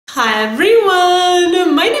Hi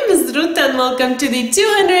everyone! My name is Ruta and welcome to the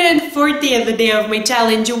 240th day of my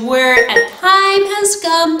challenge where a time has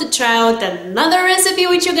come to try out another recipe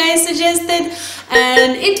which you guys suggested,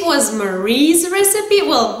 and it was Marie's recipe.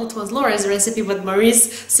 Well, it was Laura's recipe, but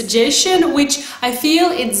Marie's suggestion, which I feel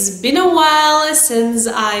it's been a while since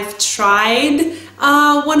I've tried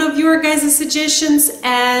one of your guys' suggestions,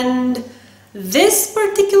 and this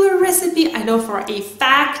particular recipe, I know for a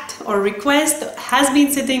fact or request, has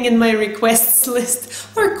been sitting in my requests list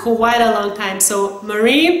for quite a long time. So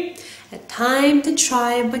Marie, a time to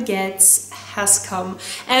try baguettes has come.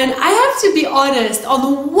 And I have to be honest, on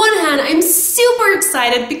the one hand, I'm super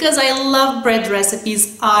excited because I love bread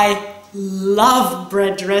recipes. I love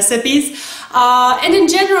bread recipes. And in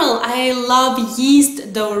general, I love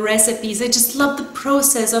yeast dough recipes. I just love the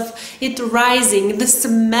process of it rising, the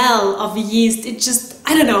smell of yeast. It just,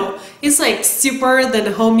 I don't know, it's like super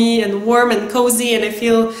then homey and warm and cozy, and I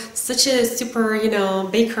feel such a super,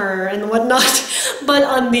 baker and whatnot. But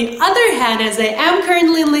on the other hand, as I am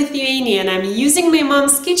currently in Lithuania and I'm using my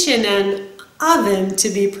mom's kitchen and oven to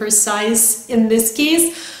be precise in this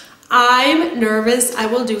case, I'm nervous I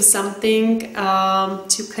will do something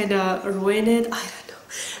to kind of ruin it. I don't know.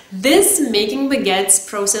 This making baguettes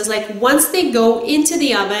process, like once they go into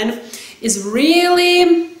the oven, is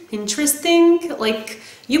really interesting. Like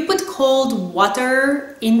you put cold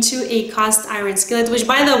water into a cast iron skillet, which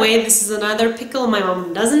by the way, this is another pickle my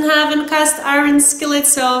mom doesn't have a cast iron skillet,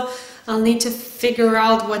 so I'll need to figure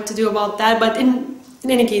out what to do about that. But in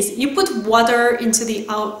any case, you put water into the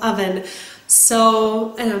oven.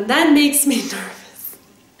 So, that makes me nervous.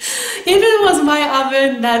 If it was my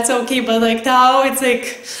oven, that's okay, but like now it's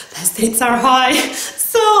like the stakes are high.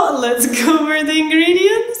 So let's go over the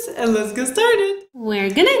ingredients and let's get started. We're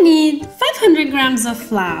gonna need 500 grams of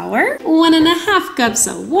flour, 1.5 cups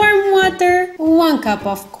of warm water, 1 cup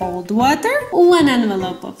of cold water, 1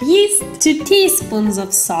 envelope of yeast, 2 teaspoons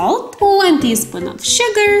of salt, 1 teaspoon of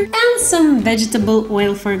sugar, and some vegetable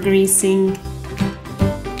oil for greasing.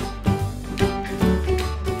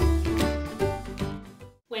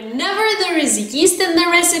 Whenever there is yeast in the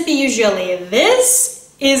recipe, usually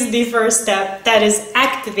this is the first step, that is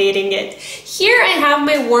activating it. Here I have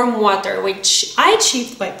my warm water, which I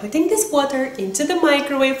achieved by putting this water into the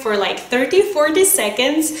microwave for like 30-40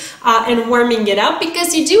 seconds and warming it up,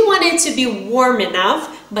 because you do want it to be warm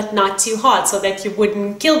enough but not too hot so that you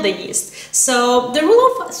wouldn't kill the yeast. So the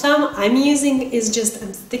rule of thumb I'm using is just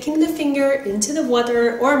I'm sticking the finger into the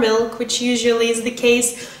water or milk, which usually is the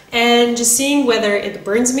case, and just seeing whether it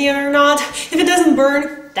burns me or not. If it doesn't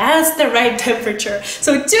burn, that's the right temperature.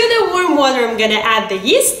 So to the warm water, I'm gonna add the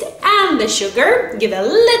yeast and the sugar, give a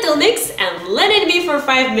little mix, and let it be for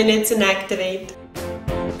 5 minutes and activate.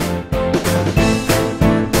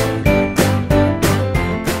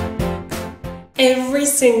 Every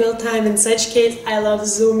single time in such case, I love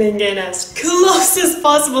zooming in as close as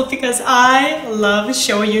possible because I love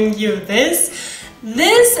showing you this.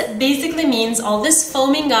 This basically means all this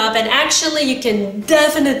foaming up, and actually you can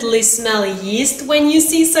definitely smell yeast when you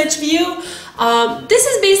see such view. This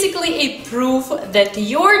is basically a proof that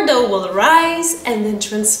your dough will rise and then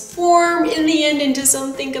transform in the end into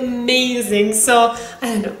something amazing. So,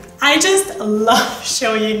 I don't know, I just love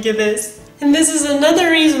showing you this. And this is another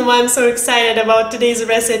reason why I'm so excited about today's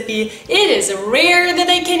recipe. It is rare that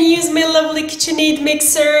I can use my lovely KitchenAid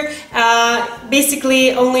mixer,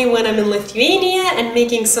 basically only when I'm in Lithuania and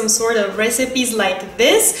making some sort of recipes like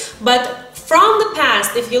this. But from the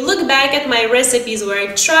past, if you look back at my recipes where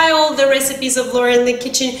I try all the recipes of Laura in the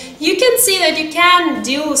kitchen, you can see that you can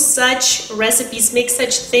do such recipes, make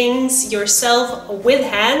such things yourself with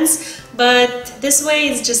hands. But this way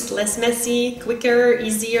it's just less messy, quicker,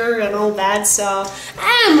 easier and all that. So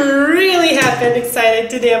I'm really happy and excited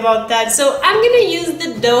today about that. So I'm gonna use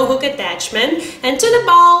the dough hook attachment, and to the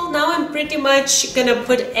bowl now I'm pretty much gonna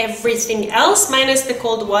put everything else minus the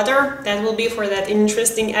cold water. That will be for that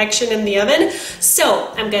interesting action in the oven. So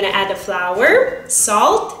I'm gonna add the flour,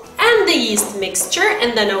 salt and the yeast mixture,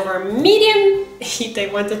 and then over medium heat, I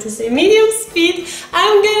wanted to say medium speed,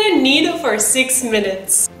 I'm gonna knead for 6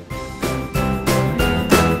 minutes.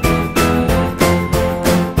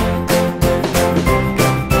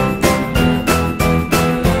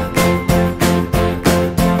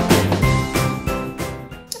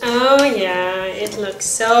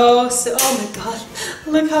 So, oh my god,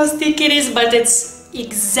 look how sticky it is, but it's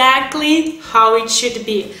exactly how it should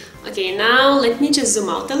be. Okay, now let me just zoom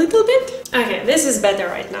out a little bit. Okay, this is better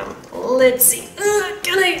right now. Let's see.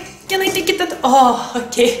 Can Can I take it out? Oh,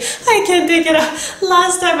 okay. I can't take it out.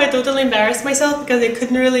 Last time I totally embarrassed myself because I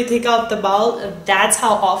couldn't really take out the bowl. That's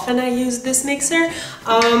how often I use this mixer.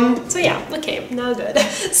 So yeah, okay, now good.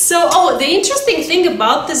 So, oh, the interesting thing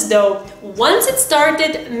about this dough, once it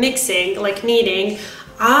started mixing, like kneading,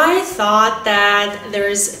 I thought that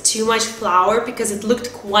there's too much flour because it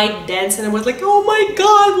looked quite dense, and I was like, oh my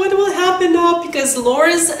god, what will happen now? Because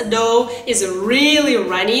Laura's dough is really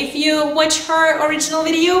runny if you watch her original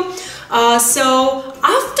video. So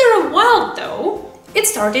after a while though, it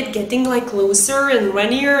started getting like looser and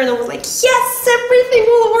runnier, and I was like, yes, everything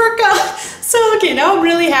will work out. So okay, now I'm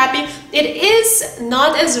really happy. It is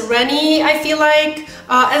not as runny, I feel like,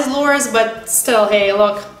 as Laura's, but still, hey,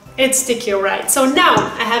 look. It's sticky, right? So now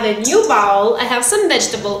I have a new bowl, I have some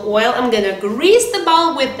vegetable oil, I'm gonna grease the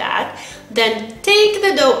bowl with that, then take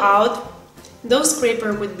the dough out. Dough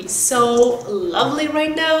scraper would be so lovely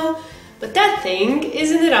right now, but that thing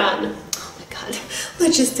isn't on. Oh my god,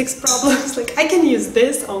 logistics problems. Like, I can use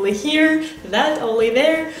this only here, that only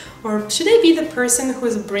there. Or should I be the person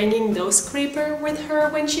who's bringing dough scraper with her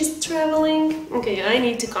when she's traveling? Okay, I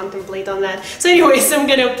need to contemplate on that. So anyways, I'm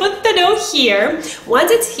gonna put the dough here.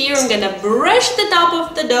 Once it's here, I'm gonna brush the top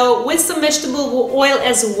of the dough with some vegetable oil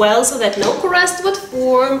as well, so that no crust would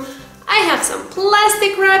form. I have some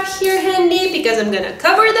plastic wrap here handy because I'm gonna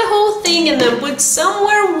cover the whole thing and then put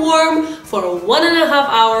somewhere warm for 1.5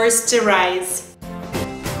 hours to rise.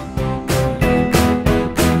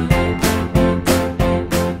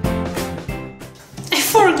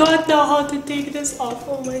 I forgot now how to take this off.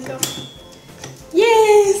 Oh my god.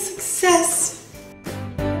 Yay, success!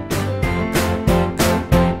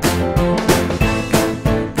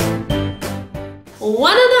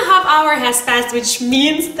 1.5 hours has passed, which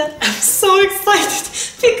means that I'm so excited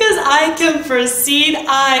because I can proceed.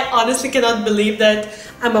 I honestly cannot believe that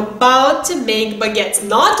I'm about to make baguettes.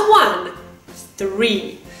 Not 1,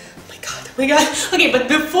 3. Oh my god. Okay, but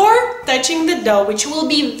before touching the dough, which will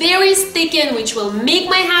be very sticky and which will make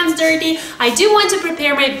my hands dirty, I do want to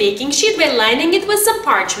prepare my baking sheet by lining it with some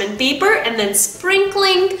parchment paper and then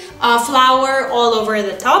sprinkling flour all over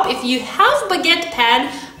the top. If you have baguette pan,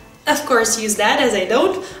 of course use that, as I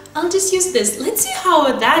don't. I'll just use this. Let's see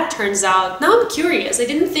how that turns out. Now I'm curious. I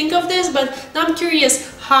didn't think of this, but now I'm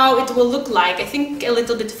curious how it will look like. I think a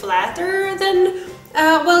little bit flatter than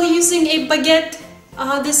while using a baguette.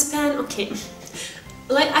 This pan, okay.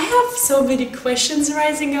 Like, I have so many questions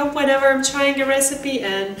rising up whenever I'm trying a recipe,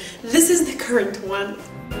 and this is the current one.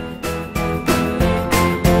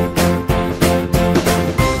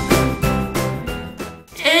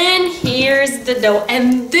 And here's the dough,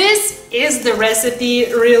 and this is the recipe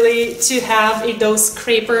really to have a dough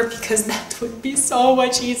scraper, because that would be so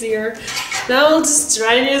much easier. Now I'll just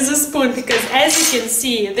try and use a spoon because, as you can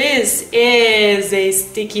see, this is a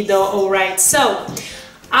sticky dough, alright. So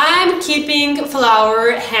I'm keeping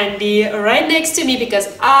flour handy right next to me because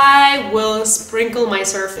I will sprinkle my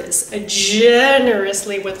surface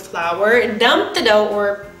generously with flour, dump the dough,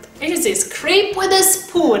 or I should say scrape with a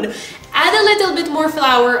spoon, add a little bit more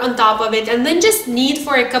flour on top of it, and then just knead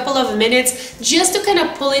for a couple of minutes just to kind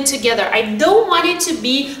of pull it together. I don't want it to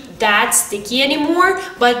be that sticky anymore,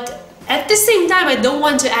 but at the same time, I don't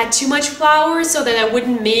want to add too much flour so that I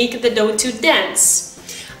wouldn't make the dough too dense.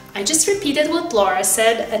 I just repeated what Laura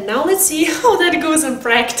said, and now let's see how that goes in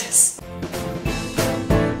practice.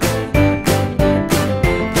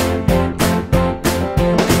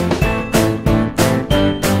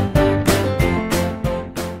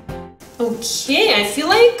 Okay, I feel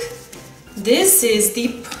like this is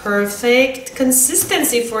the perfect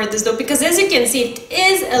consistency for this dough because, as you can see, it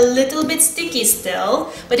is a little bit sticky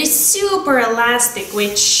still, but it's super elastic,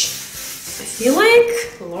 which I feel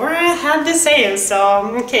like Laura had the same.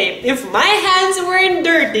 So, okay, if my hands weren't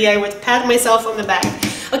dirty, I would pat myself on the back.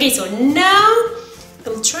 Okay, so now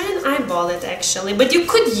I'll try and eyeball it actually, but you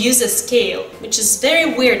could use a scale, which is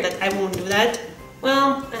very weird that I won't do that.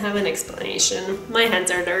 Well, I have an explanation. My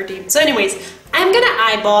hands are dirty. So anyways, I'm gonna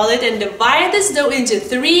eyeball it and divide this dough into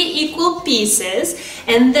 3 equal pieces,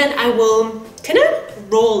 and then I will kind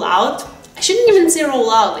of roll out. I shouldn't even say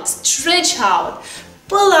roll out, like stretch out.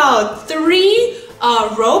 Pull out 3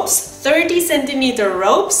 ropes, 30cm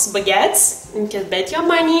ropes, baguettes. You can bet your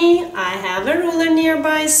money I have a ruler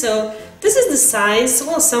nearby, so this is the size,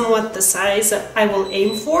 well, somewhat the size I will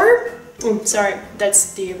aim for. Sorry,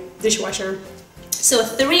 that's the dishwasher. So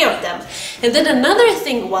 3 of them. And then another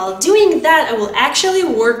thing, while doing that, I will actually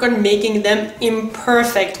work on making them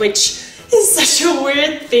imperfect, which is such a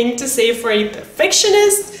weird thing to say for a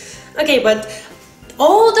perfectionist. Okay, but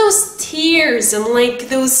all those tears and like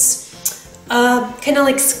those kind of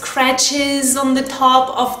like scratches on the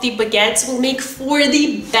top of the baguettes will make for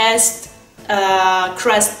the best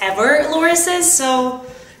crust ever, Laura says. So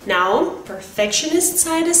now, perfectionist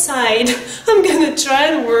side aside, I'm gonna try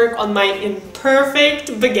and work on my imperfect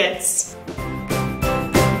baguettes.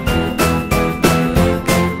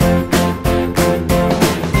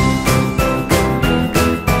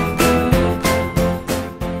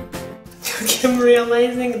 Okay, I'm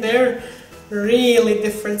realizing they're really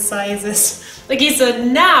different sizes. Okay, so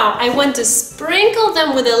now I want to sprinkle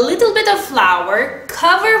them with a little bit of flour,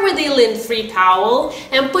 cover with a lint-free towel,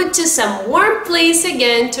 and put to some warm place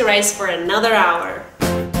again to rise for another hour.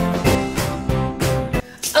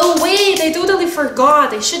 Oh wait, I totally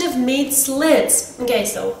forgot. I should have made slits. Okay,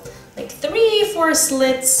 so like 3-4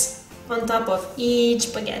 slits on top of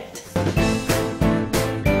each baguette.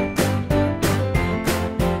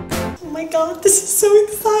 Oh my god, this is so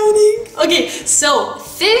exciting! Okay, so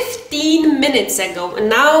 15 minutes ago, and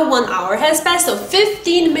now 1 hour has passed, so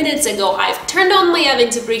 15 minutes ago I've turned on my oven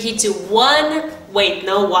to preheat to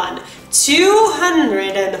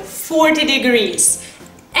 240 degrees.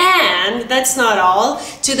 And that's not all.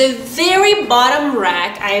 To the very bottom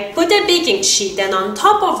rack I put a baking sheet, and on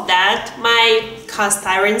top of that my cast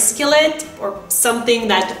iron skillet, or something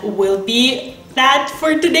that will be that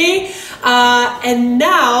for today. And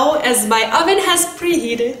now, as my oven has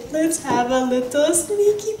preheated, let's have a little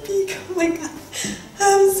sneaky peek. Oh my god,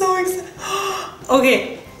 I'm so excited.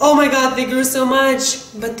 Okay, oh my god, they grew so much,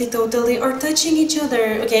 but they totally are touching each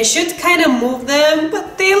other. Okay, I should kind of move them,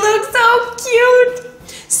 but they look so cute.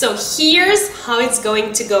 So here's how it's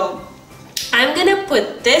going to go. I'm gonna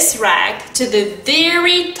put this rack to the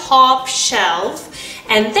very top shelf,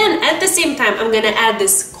 and then at the same time I'm gonna add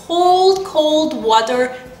this cold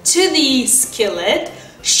water to the skillet,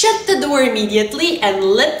 shut the door immediately, and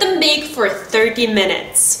let them bake for 30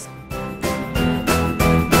 minutes.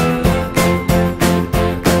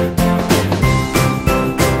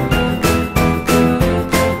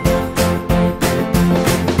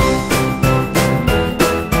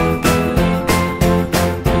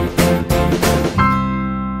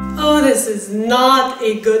 Oh, this is not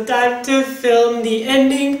a good time to film the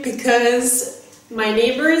ending because my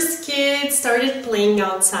neighbor's kids started playing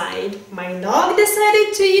outside. My dog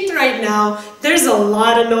decided to eat right now. There's a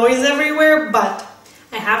lot of noise everywhere, but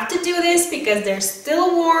I have to do this because they're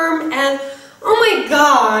still warm, and oh my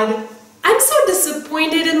god, I'm so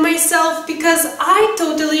disappointed in myself because I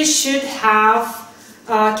totally should have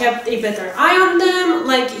kept a better eye on them.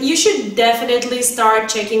 Like, you should definitely start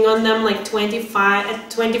checking on them like 25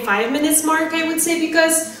 minutes mark, I would say,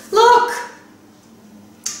 because look,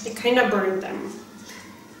 I kind of burned them.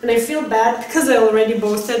 And I feel bad because I already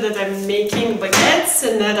boasted that I'm making baguettes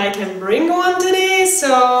and that I can bring one today.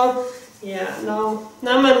 So yeah, now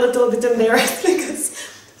I'm a little bit embarrassed because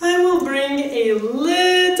I will bring a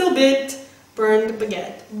little bit burned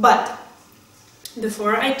baguette. But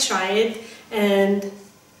before I try it, and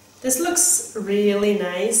this looks really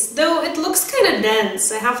nice, though it looks kind of dense,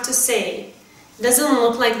 I have to say. It doesn't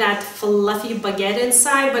look like that fluffy baguette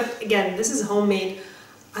inside, but again, this is homemade.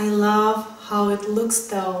 I love how it looks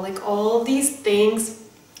though, like all these things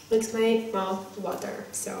makes my mouth water.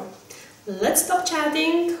 So let's stop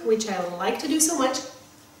chatting, which I like to do so much,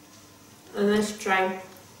 and let's try.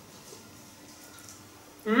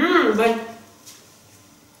 But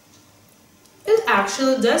it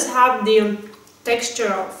actually does have the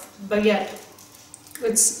texture of baguette.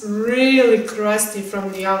 It's really crusty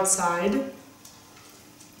from the outside.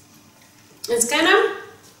 It's kind of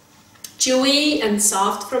chewy and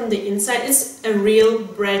soft from the inside. It's a real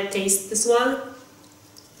bread taste, this one.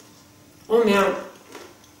 Oh man,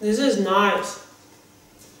 this is nice.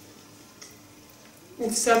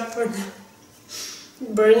 Except for the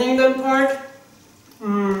burning them part.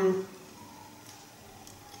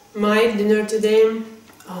 My dinner today,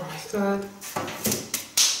 oh my god.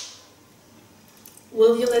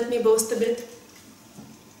 Will you let me boast a bit?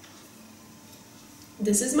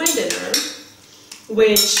 This is my dinner,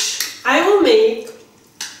 which I will make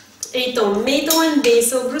a tomato and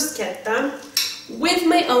basil bruschetta with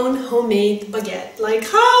my own homemade baguette. Like,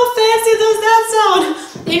 how fancy does that sound?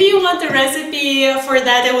 If you want the recipe for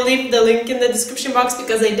that, I will leave the link in the description box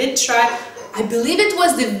because I did try. I believe it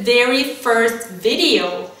was the very first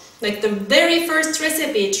video, like the very first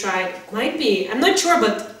recipe I tried. Might be, I'm not sure,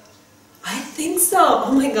 but I think so.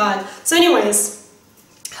 Oh my god. So anyways,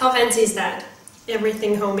 how fancy is that?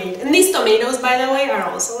 Everything homemade. And these tomatoes, by the way, are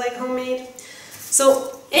also like homemade.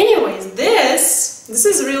 So anyways, this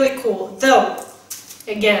is really cool. Though,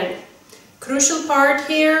 again, crucial part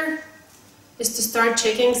here is to start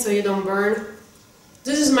checking so you don't burn.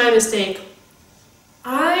 This is my mistake.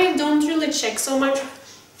 I don't really check so much.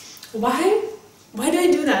 Why? Why do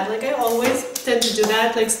I do that? Like, I always tend to do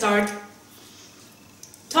that, like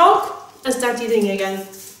talk and start eating again.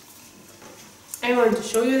 I want to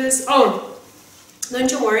show you this. Oh, don't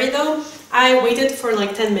you worry though. I waited for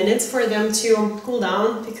like 10 minutes for them to cool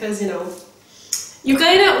down because, you know, you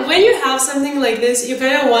kind of, when you have something like this, you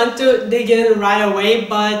kind of want to dig in right away,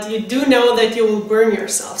 but you do know that you will burn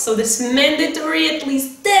yourself. So this mandatory at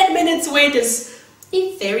least 10 minutes wait is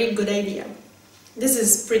a very good idea. This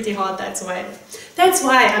is pretty hot, that's why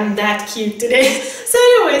I'm that cute today. So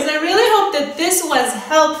anyways, I really hope that this was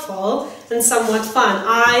helpful and somewhat fun.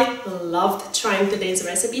 I loved trying today's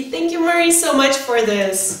recipe. Thank you, Marie, so much for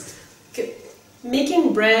this.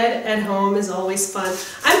 Making bread at home is always fun.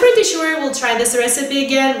 I'm pretty sure we'll try this recipe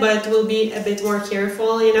again, but we'll be a bit more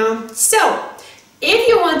careful, you know. So, if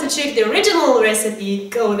you want to check the original recipe,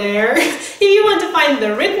 go there. If you want to find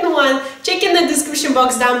the written one, check in the description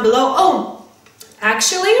box down below. Oh,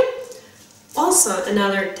 actually, also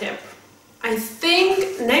another tip. I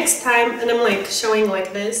think next time, and I'm like showing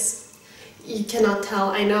like this, you cannot tell,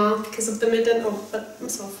 I know, because of the mitten. Oh, but I'm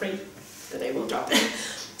so afraid that I will drop it.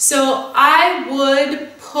 So I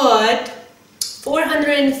would put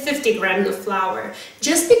 450 grams of flour,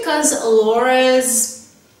 just because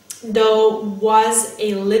Laura's dough was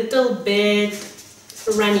a little bit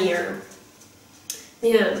runnier.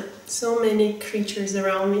 Man, so many creatures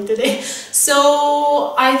around me today.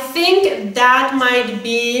 So I think that might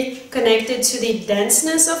be connected to the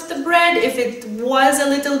denseness of the bread. If it was a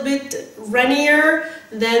little bit runnier,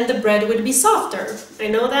 then the bread would be softer. I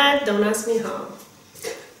know that, don't ask me how.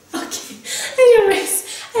 Okay,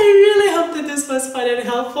 anyways, I really hope that this was fun and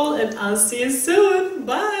helpful, and I'll see you soon.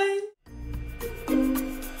 Bye!